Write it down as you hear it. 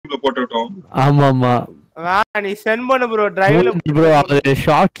போட்டுட்டோம். ஆமா ஆமா நீ சென்ட் பண்ணு ப்ரோ டிரைவ்ல ப்ரோ. அது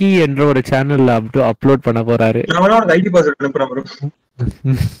ஷாக்கி என்ற ஒரு சேனல்ல அப்லோட் பண்ண போறாரு. நான் வேணா ஐடி பாஸ்வேர்ட் அனுப்புறேன் bro.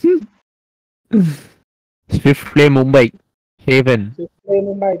 Swift play Mumbai heaven.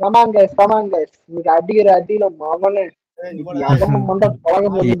 Mumbai come on guys நீங்க அடிக்கிற அடியில மாவனே யாகம மண்ட பழக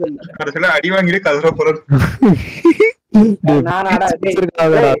போகுது இல்ல. கடைசில அடி வாங்கிட்டு கதற போறது. நானாடா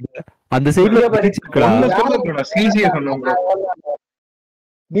அந்த சைடுல படிச்சிருக்கா. நான் சிசிஏ சொன்னேன் ப்ரோ.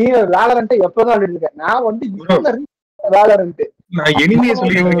 நீ வேலரண்ட் எப்பதான் ஆடிட்டு இருக்க? நான் வந்து வேலரண்ட் நான் எனிமியே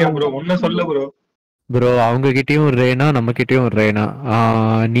சொல்லிட்டு இருக்கேன் ப்ரோ. ஒண்ணு சொல்ல ப்ரோ. ப்ரோ அவங்க கிட்டயும் ரேனா நம்ம கிட்டயும் ரேனா.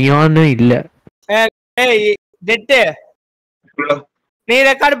 நியான் இல்ல. ஏய் டெட் நீ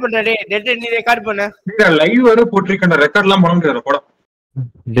ரெக்கார்ட் பண்ற டேய். டெட் நீ ரெக்கார்ட் பண்ணு. நீ லைவ் வர போட்றிக்கற ரெக்கார்ட்லாம் பண்ண முடியாது போடா.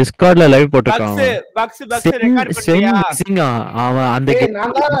 டிஸ்கார்ட்ல லைவ் போட்டுட்டான். பக்ஸ் ரெக்கார்ட் பண்ணியா? சிங்கா அவன் அந்த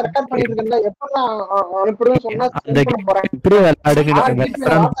நான் தான் ரெக்கார்ட் பண்ணிட்டு இருக்கேன். எப்பலாம் அனுப்புறேன்னு சொன்னா அந்த எப்படி விளையாடுங்க.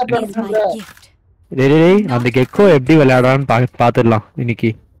 டேய் அந்த கெக்கோ எப்படி விளையாடுறான்னு பாத்துடலாம்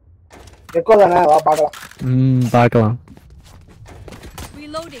இன்னைக்கு. கெக்கோ தானே வா பார்க்கலாம். பார்க்கலாம்.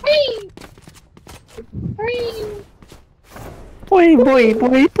 போய் போய்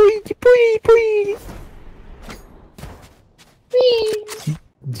போய் போய் போய் போய்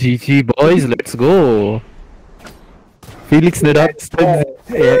GG boys, let's go. Felix Nedak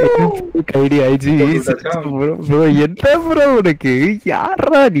ID bro. என்ன bro உனக்கு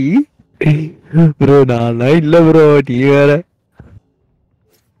யாரா நீ bro? நான் இல்ல bro. நீ வேற.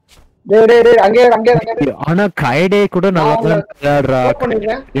 டேய் அங்கே ஆனா கைடே கூட நல்லா விளையாடுறா.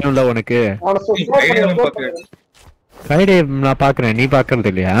 இல்ல உனக்கு கைடே நான் பாக்குறேன். நீ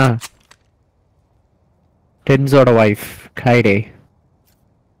பாக்குறது இல்லையா? டென்ஸோட வைஃப் கைடே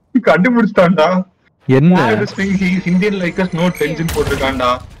கண்டுபிடிச்சான்டா. என்ன இந்தியன் லைக்கர்ஸ் நோ டென்ஷன் போட்டுருக்கான்டா.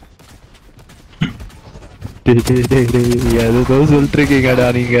 ஏதோ சொல்லிட்டு இருக்கீங்கடா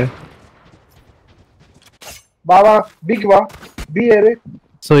நீங்க. பாவா பிக் வா பி ஏறு.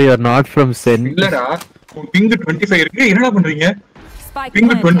 So you are not from Sen. இல்லடா பிங் 25 இருக்கு. என்னடா பண்றீங்க?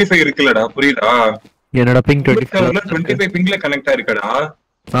 பிங் 25 இருக்குலடா. புரியுதா? என்னடா பிங் 25 பிங்ல கனெக்ட் ஆயிருக்கடா.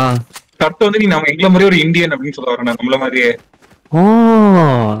 கரெக்ட் வந்து நீ நம்ம எங்கள மாதிரி ஒரு இந்தியன் அப்படின்னு சொல்ல வரேன். நம்மள மாதிரியே. ஓ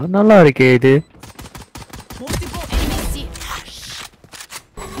நல்லா இருக்கே இது.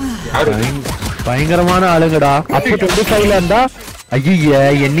 பயங்கரமான ஆளுங்கடா. அப்ப 25ல இருந்தா ஐயா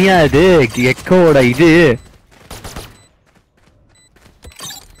என்னையா இது எக்கோட இது.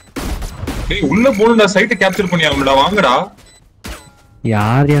 ஏய் உள்ள போணும்டா. சைட்ட கேப்சர் பண்ணியாங்கடா. வாங்கடா.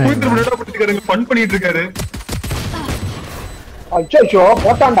 யார் ஃபன் பண்ணிட்டு இருக்காரு. அச்சச்சோ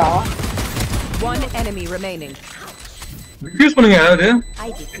போட்டான்டா. One enemy remaining. டிஃப்யூஸ் பண்ணுங்க. யாராவது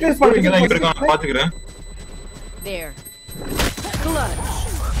டிஃப்யூஸ் பண்ணுங்க. நான் இங்க இருக்கேன் பாத்துக்கறேன். There. Clutch.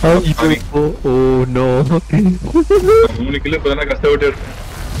 Oh no. 3 kilo இப்பதான் கஷ்டப்பட்டு.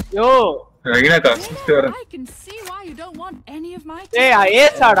 யோ ரகினாக்கா sister. I can see why you don't want any of my. ஏய்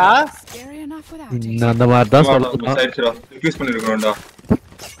ஏசாடா. அந்த மாதிரி தான் சொல்றேன். சரிடா டிஃப்யூஸ் பண்ணிருக்கோம்டா.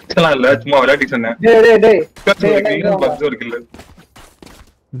 இதெல்லாம் இல்ல சும்மா விளையாடி சொன்னேன். டேய் பக்ஸ் ஒரு கில்.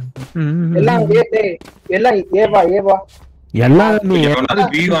 எல்லாம் எல்லாம் ஏவா எல்லாமே அது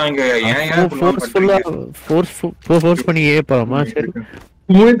பி வாங்க. ஏன் ஃபோர்ஸ் பண்ணி ஏப்பறமா. சரி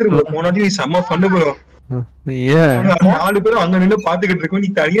போனாடி செம்ம ஃபன் ப்ரோ. ஏன் 4 பேரும் அங்க நின்னு பாத்துக்கிட்டு இருக்கோம். நீ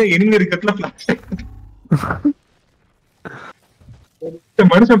தனியா எனிமி இருக்கத்துல ஃபிளாஷ்.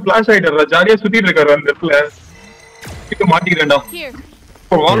 மனுஷன் ஃபிளாஷ் ஆயிட்டாரா. ஜாலியா சுத்திட்டு இருக்காரு அந்த இடத்துல. கிட்ட மாட்டிக்கிறேன்டா.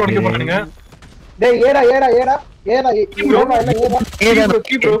 வால் உடைக்க போறானுங்க. டேய் ஏடா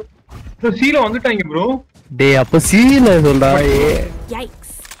ப்ரோ சீல வந்துட்டாங்க ப்ரோ. டேய் அப்ப சீல சொல்றா.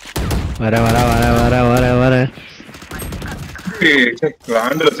 வர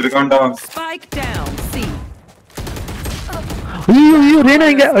லாண்டல வச்சிருக்கான்டா. Spike down C. ஐயோ ரேனா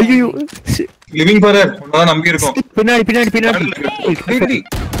இங்க. ஐயோ லிவிங் பாரு. உன்னதான் நம்பி இருக்கோம். பின்னாடி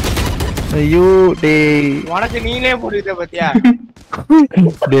ஐயோ டேய் உனக்கு நீனே புரியுதே பாத்தியா?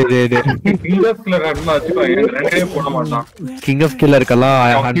 டேய் கிங் ஆஃப் கில்லர் அண்ணா அடிப்பா. ரெண்டே போட மாட்டான். King of கில்லர்க்கெல்லாம்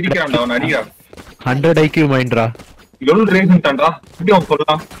 100 IQ மைண்ட்ரா. லோல் ரேஞ்ச்டான்டா. இப்படி அவன்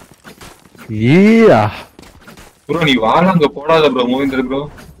சொல்லலாம். ஏயா ப்ரோ நீ வால அங்க போடாத ப்ரோ. மூவிந்தர் ப்ரோ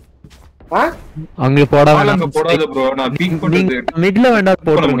அங்க போடாத. அங்க போடாத ப்ரோ. நான் பீக் போடுறது மிட்ல வேண்டாம்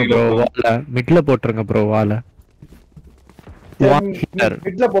போடுங்க ப்ரோ. வால மிட்ல போட்டுருங்க ப்ரோ. வால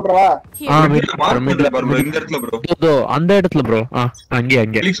மிட்ல போட்றவா? மிட்ல பாரு இந்த இடத்துல ப்ரோ. இதோ அந்த இடத்துல ப்ரோ. அங்க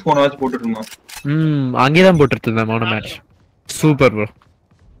கிளிக்ஸ் போனாச்சு போட்டுட்டோம். அங்கே தான் போட்டுட்டு இருந்தேன் mono match. Super bro.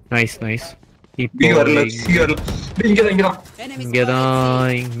 Nice B வரல. சி வரல.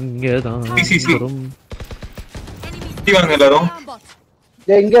 இங்கதான் சிசி சி வாங்க எல்லாரும்.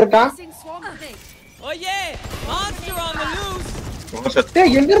 இங்க இருக்கா? Oh yeah, monster on the loose.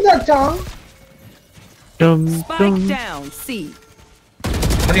 டேய் எங்க இருந்து அச்சான் Spike down, C.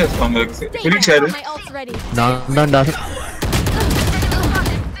 Adios, Felix யாரு? நான் தான்டா.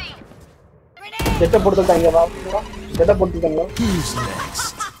 செட்ட போட்டுட்டாங்க வா. செட்ட போட்டுட்டாங்க.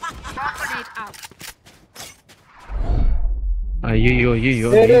 ஐயோ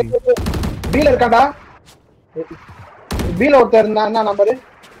பீல இருக்காடா. பீல ஒருத்தர் இருந்தா என்ன நம்பர்?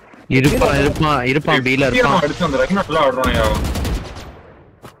 இருப்பான் பீல இருப்பான். அடிச்சு அந்த ரகினா நல்லா ஆடுறான்யா.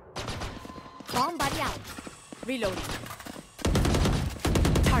 Bomb body out. Reloading.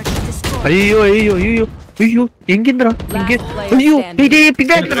 ஐயோ எங்கேந்திரா இங்க ஐயோ டேய்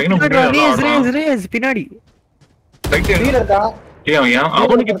பின்னாடி பீல இருக்கா?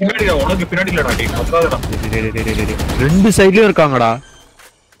 அவனுக்கு பின்னாடி உனக்கு பின்னாடி இல்லடா டேய் அதாடா. ரெண்டு சைடுலயும் இருக்காங்கடா.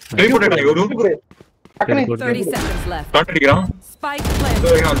 கை போடுடா யோரு. 30 seconds left. காட்டிக்கிறான். Spike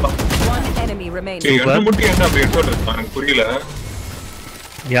planted. One enemy remaining. ஏய் என்ன முட்டி என்ன அப்படி சொல்றது எனக்கு புரியல.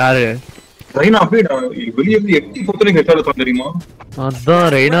 யாரு? ரெய்னா அப்படிடா வெளிய எப்படி எட்டி போத்தல கேட்டால தெரியுமா? அதான்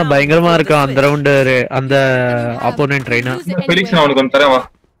ரெய்னா பயங்கரமா இருக்கான் அந்த ரவுண்ட் அந்த ஆப்போனன்ட் ரெய்னா. ஃபெலிக்ஸ் நான் உனக்கு தரேன் வா.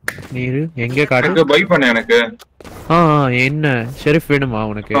 நீரு எங்க காட்டு? பை பண்ண எனக்கு. என்ன ஷெரிஃப் வேணுமா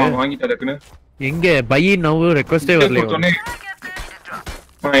உனக்கு? வாங்கி தரக்குன்னு. எங்க பை நவ் ரெக்வெஸ்டே வரல.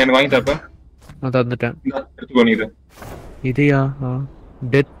 எனக்கு வாங்கி தரப்ப. நான் தந்துட்டேன். எடுத்துக்கோ நீ இது. இதுயா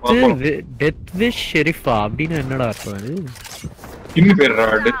டெத் விஷ் ஷெரிஃபா அப்படினா என்னடா அர்த்தம் அது? Skin பேர்டா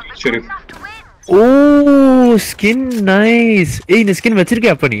death Sherif. ஓ ஸ்கின் நைஸ். இந்த ஸ்கின்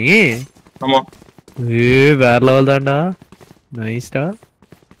வச்சிருக்கியா அப்ப நீ? ஆமா. வேற லெவல் தான்டா. நைஸ்டா.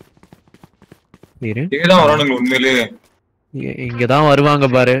 ஏதான் வரானுங்க உண்மையிலே. இங்க தான் வருவாங்க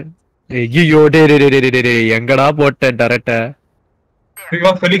பாரு. ஐயோ டேய் எங்கடா போட்ட டரட்ட?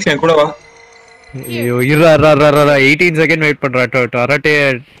 வா ஃபெலிக்ஸ் என் கூட வா. ஐயோ இருடா 18 செகண்ட் வெயிட் பண்றா. டரட்டே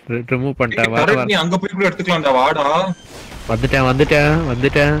ரிமூவ் பண்ணிட்டேன். வா நீ அங்க போய் கூட எடுத்துக்கலாம்டா வாடா.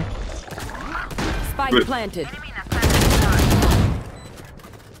 வந்துட்டேன். Spike planted.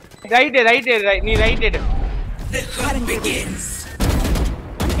 ரைட் நீ ரைட் எடு.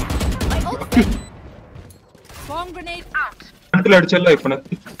 Bomb grenade out. இடத்துல அடிச்சல்ல இப்ப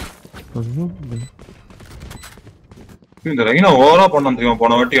இந்த ரெய்னா ஓவரா பண்ணான் தெரியுமா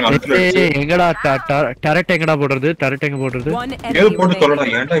போன வாட்டி நான் இடத்துல அடிச்சு. எங்கடா டரட் எங்கடா போடுறது? ஏதோ போட்டு தொலைடா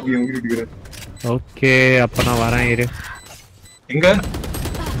ஏன்டா இப்படி ஊறிடுற? ஓகே அப்ப நான் வரேன் இரு. எங்க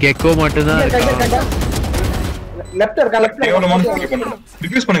கெக்கோ மட்டும் தான் இருக்கா. லெஃப்ட் இருக்கா? எவ்வளவு மான்ஸ் பண்ணுங்க.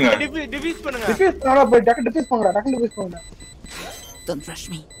 டிஃப்யூஸ் பண்ணுங்க. டிஃப்யூஸ் பண்ணா போய் டக்கு டிஃப்யூஸ் பண்ணுங்க. Don't rush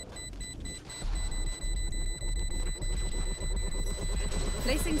me.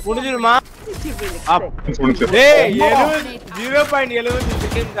 முடிஞ்சிருமா? டேய் 0.70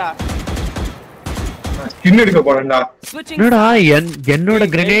 செகண்ட்ஸ் ஸ்கின் எடுக்க போறேன்டா. என்னடா என்னோட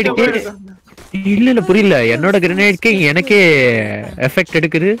கிரனேடுக்கு இல்ல புரியல. என்னோட கிரனேடுக்கு எனக்கே எஃபெக்ட்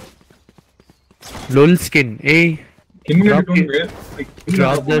எடுக்குது. Lol skin.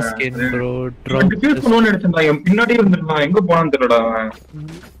 drop the skin bro. Diffuse பண்ணனும் நினைச்சேன்டா. என் பின்னாடியே இருந்திருந்தான். எங்க போனான்னு தெரியலடா.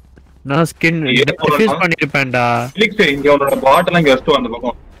 நான் ஸ்கின் டிஃப்யூஸ் பண்ணிருப்பேன்டா. ஃபெலிக்ஸ் இங்க உன்னோட பாட்டெல்லாம் இங்க வச்சிட்டு வா. அந்த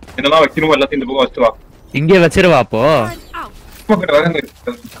பக்கம் என்னலாம் வைக்கணுமோ எல்லாத்தையும் இந்த பக்கம் வச்சிட்டு வா. இங்கே வச்சிருவா அப்போ.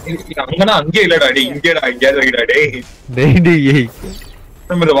 அங்கனா அங்கே இல்லடா டேய். இங்கடா வைடா டேய். டேய்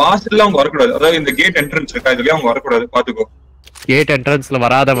நம்ம இந்த வாசல்ல அவங்க வரக்கூடாது. அதாவது இந்த கேட் என்ட்ரன்ஸ் இருக்கா இதுலயே அவங்க வரக்கூடாது. பாத்துக்கோ. கேட் என்ட்ரன்ஸ்ல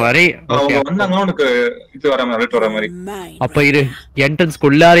வராத மாதிரி. ஓகே வந்தாங்கன்னா உனக்கு இது வர மாதிரி அலர்ட் வர மாதிரி. அப்ப இரு என்ட்ரன்ஸ்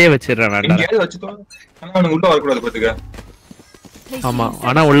குள்ளாரையே வச்சிரறேன் வேண்டாம். இங்கே வச்சிட்டோம். ஆனா அவங்க உள்ள வரக்கூடாது பாத்துக்க. ஆமா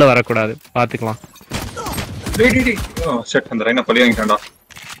ஆனா உள்ள வரக்கூடாது. பாத்துக்கலாம். டேய் செட் அந்த ரைனா பழி வாங்கிட்டான்டா.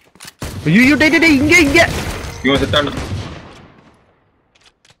 ஐயோ டேய் இங்க இவன் செட்டான்டா.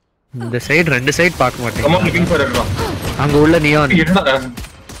 இந்த சைடு ரெண்டு சைடு பார்க்க மாட்டேன். கமான் லுக்கிங் ஃபார் எட்ரா. அங்க உள்ள நியான். என்னடா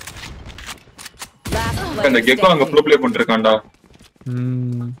அந்த கெக்கோ அங்க ப்ளோ ப்ளே பண்ணிருக்கான்டா.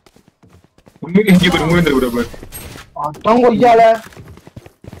 உண்மையிலே இங்க ஒரு மூவில இருக்கு bro. அட்டங்க ஐயால.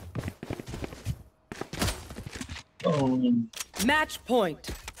 Match point.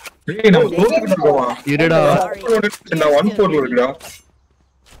 டேய் நம்ம தோத்துட்டு இருக்கோமா? இருடா. நான் 1-4 இருக்குடா.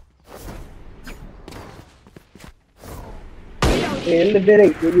 டேய்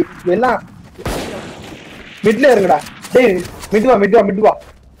எல்லாம் மிட்ல இருங்கடா. டேய் மிட் வா.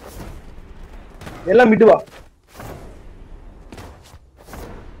 எல்லாம் மிட் வா.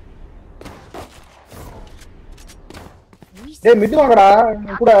 டேய் மிட் வாங்கடா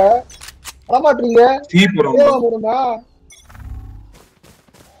கூட. வர மாட்டீங்க. டீ போறோம். போறடா.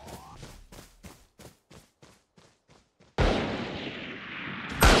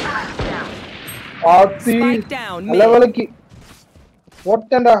 ஆத்தி லெவலுக்கு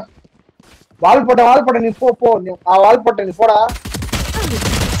போட்டேன்டா. வால் போட்ட நீ போ நீ வால் போட்ட நீ போடா.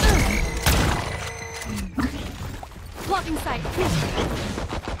 Blocking sight.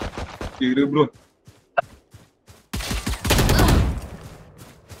 இரு ப்ரோ.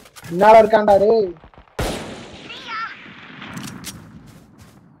 என்னடா இருக்கான்டா டேய்.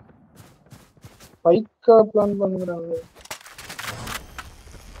 பைக்க பிளான் பண்ணுறாங்க.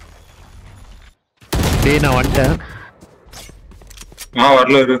 டேய் நான் வந்துட்டேன்.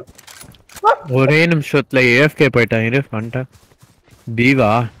 வரல இரு. ஒரே நிமிஷத்துல AFK போயிட்டேன். இரு வந்துட்டேன்.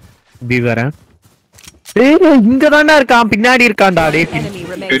 பி வரேன். டேய் இங்க தான்டா இருக்கான், பின்னாடி இருக்கான்டா. டேய் Enemy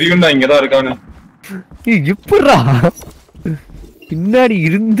remaining. தெரியும்டா இங்க தான் இருக்கானு. இப்பறா பின்னாடி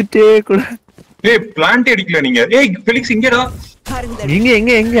இருந்துட்டே கூட. ஏய் பிளான்ட் அடிக்கல நீங்க. ஏய் ஃபெலிக்ஸ் இங்கடா. நீங்க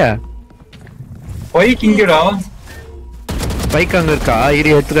எங்க பைக் இங்கடா. பைக் அங்க இருக்கா?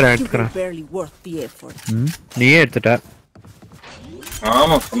 இரு எடுத்துக்கறேன். Barely worth the effort. நீயே எடுத்துட்ட.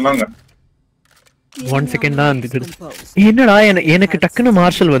 ஆமா சொன்னாங்க. 1 செகண்ட் தான் இருந்துச்சு. என்னடா எனக்கு டக்குன்னு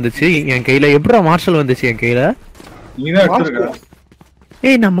மார்ஷல் வந்துச்சு என் கையில. எப்படா மார்ஷல் வந்துச்சு என் கையில? நீதான் எடுத்துருக்க.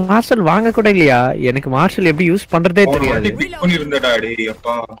 ஏய் நான் மார்ஷல் வாங்க கூட இல்லையா? எனக்கு மார்ஷல் எப்படி யூஸ் பண்றதே தெரியாது. பிக் பண்ணி இருந்தடா டேய்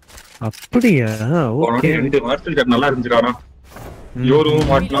அப்பா. அப்படியா? ஓகே. ரெண்டு மார்ஷல் ஷாட் நல்லா இருந்துச்சுடா. யோரும்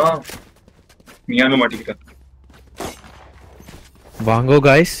மாட்டனா நீயானு மாட்டிக்கிட்ட. வாங்கோ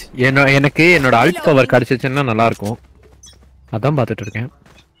गाइस. எனக்கு என்னோட அல்ட் பவர் கிடைச்சிச்சுன்னா நல்லா இருக்கும். அதான் பாத்துட்டு இருக்கேன்.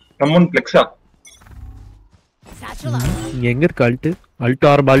 கம்மன் ஃப்ளெக்ஸா. எங்க இருக்கு அல்ட்? அல்ட்.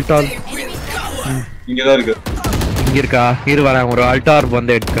 இங்க தான் இருக்கு. இங்க இருக்கா? இரு வரேன். ஒரு அல்ட் ஆர்ப்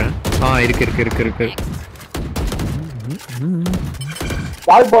வந்து எடுக்கிறேன். இருக்கு.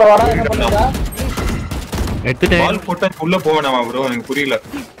 பால் போட வரா என்ன பண்றா? எடுத்துட்டேன். பால் போட்டா உள்ள போவேனாமா ப்ரோ? எனக்கு புரியல.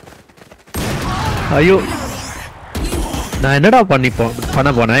 ஐயோ நான் என்னடா பண்ண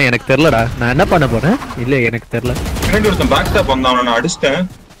போனேன் எனக்கு தெரியலடா. நான் என்ன பண்ண போனேன்? இல்ல எனக்கு தெரியல. பின்னாடி ஒருத்தன் பேக் ஸ்டாப் வந்தான், நான் அடிச்சிட்டேன்.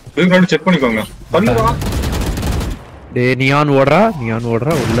 இதுக்கு செக் பண்ணிக்கோங்க. பண்ணுவா. டேய் நியான் ஓடுறா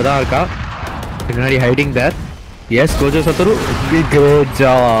உள்ளதான் இருக்கா. பின்னாடி ஹைடிங் தேர். எஸ் கோஜோ சத்துரு. Good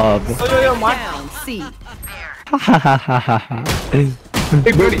job. ஐயோ Down C.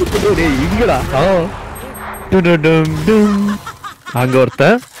 டேய் இங்கடா. அங்க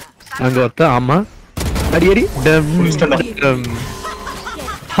ஒருத்த. ஆமா அடி டம்.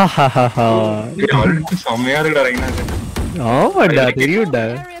 செம்மையா இருக்குடா ரைனா. ஆமாடா தெரியும்டா.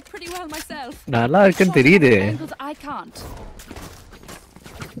 Area pretty well myself. நல்லா இருக்குன்னு தெரியுது. Angles I can't.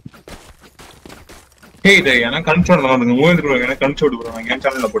 ஏய் டேய் எனக்கு கன்சோல் நடந்துங்க. மூவேந்து ப்ரோ எனக்கு கன்சோல் ப்ரோ. நான் என்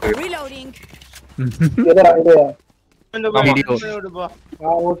சேனல்ல போட்டு. Reloading. எதடா இது? வீடியோ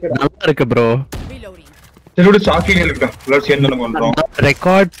ஓகேடா. நல்லா இருக்கு ப்ரோ. Reloading. செலோட சாக்கில இருக்கா. எல்லாரும் சேர்ந்து நம்ம பண்றோம்.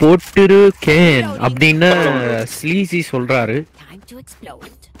 ரெக்கார்ட் போட்டுருக்கேன் அப்படின்னு ஸ்லீசி சொல்றாரு. Time to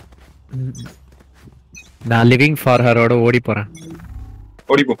explode. நான் லிவிங் ஃபார் ஹரோட ஓடி போறேன்.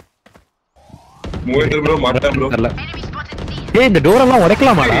 ஓடிப்போ. மூவேந்து ப்ரோ மாட்டேன் ப்ரோ. ஏய் இந்த டோர் எல்லாம்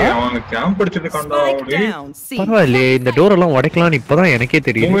உடைக்கலாமாடா? அவன் கேம்ப் அடிச்சிருக்கான்டா. Spike down C. பரவாயில்லை இந்த டோர் எல்லாம் உடைக்கலாம்னு இப்பதான் எனக்கே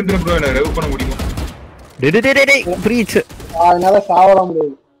தெரியும். மூவேந்து ப்ரோ என்ன ரெவ் பண்ண முடியுமா? டேய் பிரீச். அதனால சாவட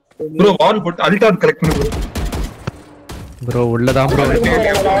முடியாது. ப்ரோ வால் போட்டு அல்டார் கலெக்ட் பண்ணு ப்ரோ. ப்ரோ உள்ளதான் ப்ரோ.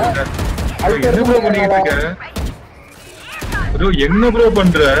 என்ன ப்ரோ பண்ணிட்டு இருக்க? ப்ரோ என்ன ப்ரோ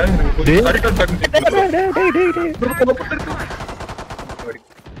பண்ற? அல்டார் கலெக்ட்.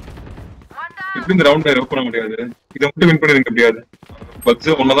 இப்படி இந்த ரவுண்ட்ல ரெவ் பண்ண முடியாது. இத மட்டும் வின் பண்ணிருக்க முடியாது. பக்ஸ்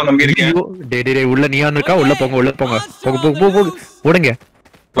ஒன்னதான் நம்பி இருக்கேன். டேய் உள்ள நியான் இருக்கா? உள்ள போங்க. போங்க. ஓடுங்க.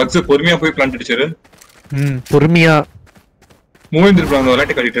 பக்ஸ் பொறுமையா போய் பிளான்ட் அடிச்சாரு. பொறுமையா. மூவேந்து ப்ரோ அந்த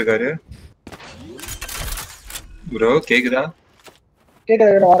விளையாட்டு காட்டிட்டு இருக்காரு. ப்ரோ கேக்குதா?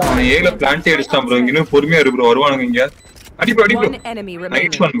 கேக்குதா வர. அவன் ஏல பிளான்ட் அடிச்சான் ப்ரோ. இன்னும் பொறுமையா இரு ப்ரோ. வருவானுங்க இங்க. அடி bro. One enemy remaining.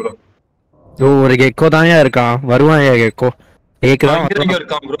 Night one bro. ஒரு கெக்கோ தான்யா இருக்கான். வருவான் கெக்கோ. ஏக்குதான் இங்க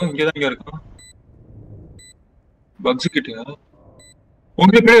இருக்கான் ப்ரோ. இங்க தான் இருக்கான். பக்ஸ் கிட்ட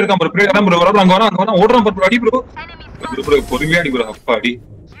உங்களுக்கு பிளே இருக்கான் ப்ரோ. பிளே அதான் ப்ரோ. அங்க வரான் ஓடுறான் ப்ரோ. அடி ப்ரோ. ப்ரோ பொறுமையா அடி ப்ரோ. அப்பா அடி.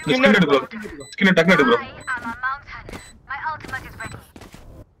 ஸ்கின் எடு ப்ரோ. ஸ்கின் டக் எடு ப்ரோ.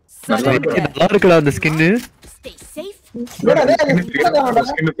 நல்லா இருக்குடா அந்த ஸ்கின். Stay safe.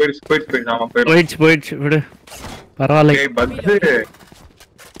 ஸ்கின் போயிடுச்சு விடு. பரவாயில்லை. ஏய் பக்ஸ்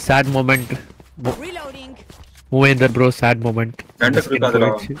sad moment. Reloading. மூவேந்தர் ப்ரோ sad moment. ரெண்டு இருக்காதுடா.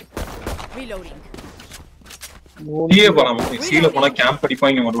 Reloading. சீல போலாம். சீல போனா கேம்ப்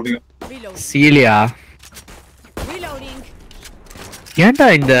அடிப்பாங்க மறுபடியும். Reloading. சீலியா? Reloading. ஏன்டா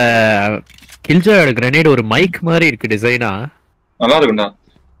இந்த கில்ஜோயோட கிரனேட் ஒரு மைக் மாதிரி இருக்கு டிசைனா? நல்லா இருக்குடா.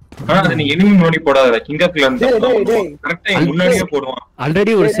 ஆனா அது நீ எனிமி முன்னாடி போடாத. கிங் ஆஃப் கிளான் கரெக்ட்டா முன்னாடியே போடுவான்.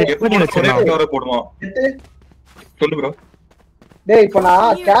 ஆல்ரெடி ஒரு செட் பண்ணி வச்சிருக்கான். போடுவான். சொல்லு ப்ரோ. டேய் இப்ப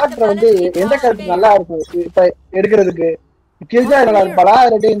நான் கேரக்டர் வந்து எந்த கேரக்டர் நல்லா இருக்கும் இப்ப எடுக்கிறதுக்கு? கில்ஜா நல்லா இருப்பாளா?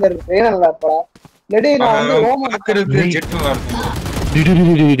 ரெடி இந்த ரேனா நல்லா இருப்பாளா? ரெடி நான் வந்து ரோமன் பாக்குறதுக்கு ஜெட் நல்லா இருக்கும்.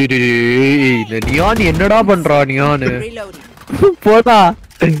 நியான் என்னடா பண்றா நியான் Reloading. போடா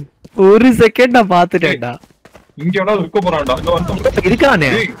ஒரு செகண்ட் நான் பாத்துட்டேன்டா இங்க எவ்வளவு இருக்க போறான்டா இங்க வந்து இருக்கானே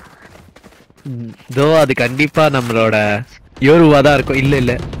தோ அது கண்டிப்பா நம்மளோட யோருவா தான் இருக்கும் இல்ல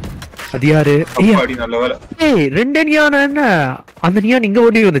இல்ல அது யாரு அப்பாடி நல்ல வேலை ஏய் ரெண்டு நியான் என்ன அந்த நியான் இங்க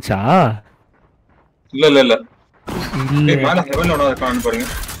ஓடி வந்துச்சா இல்ல இல்ல இல்ல டேய் மேல ஹெவன்ல ஒண்ணா இருக்கான்னு பாருங்க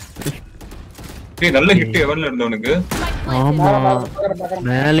டேய் நல்ல ஹிட் ஹெவன்ல இருந்தவனுக்கு ஆமா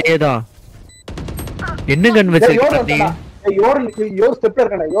மேலே தான் என்ன கன் வச்சிருக்க நீ யோர் ஸ்டெப்ல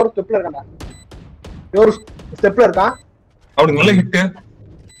இருக்கானே யோர் ஸ்டெப்ல இருக்கான் அவனுக்கு நல்ல ஹிட்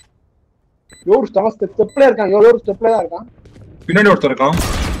யோர் ஸ்டெப்ல இருக்கான் யோர் ஸ்டெப்ல தான் இருக்கான் பின்னாடி ஒருத்தர் இருக்கான்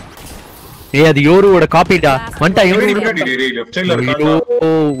ஏய் அது யோருவோட காப்பிடா வந்துட்டா யோரு பின்னாடி டேய் லெஃப்ட் சைடுல இருக்கான் ஓ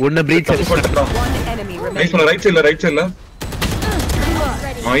ஒண்ணு breach One enemy remaining. Nice one right சைடுல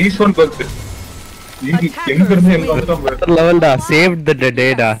நைஸ் ஒன் பக் எங்க இருந்து எங்க வந்துட்டோம் பாரு லெவல்டா சேவ்ட் தி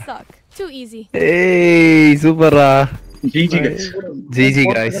டேடா Suck. Too easy. ஏய் சூப்பர்ரா ஜிஜி गाइस ஜிஜி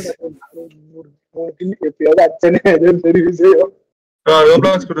गाइस எப்பயாவது அச்சனே எதுவும் சரி விஷயம்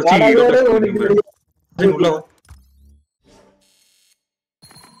எவ்வளவு ஸ்பீட் உள்ள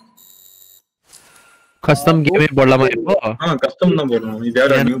கஸ்டம் கேமே போடலாமா இப்போ கஸ்டம் தான் போடணும் இது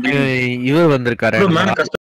யாரா நியூபி இவர் வந்திருக்காரு மேல கஸ்டம்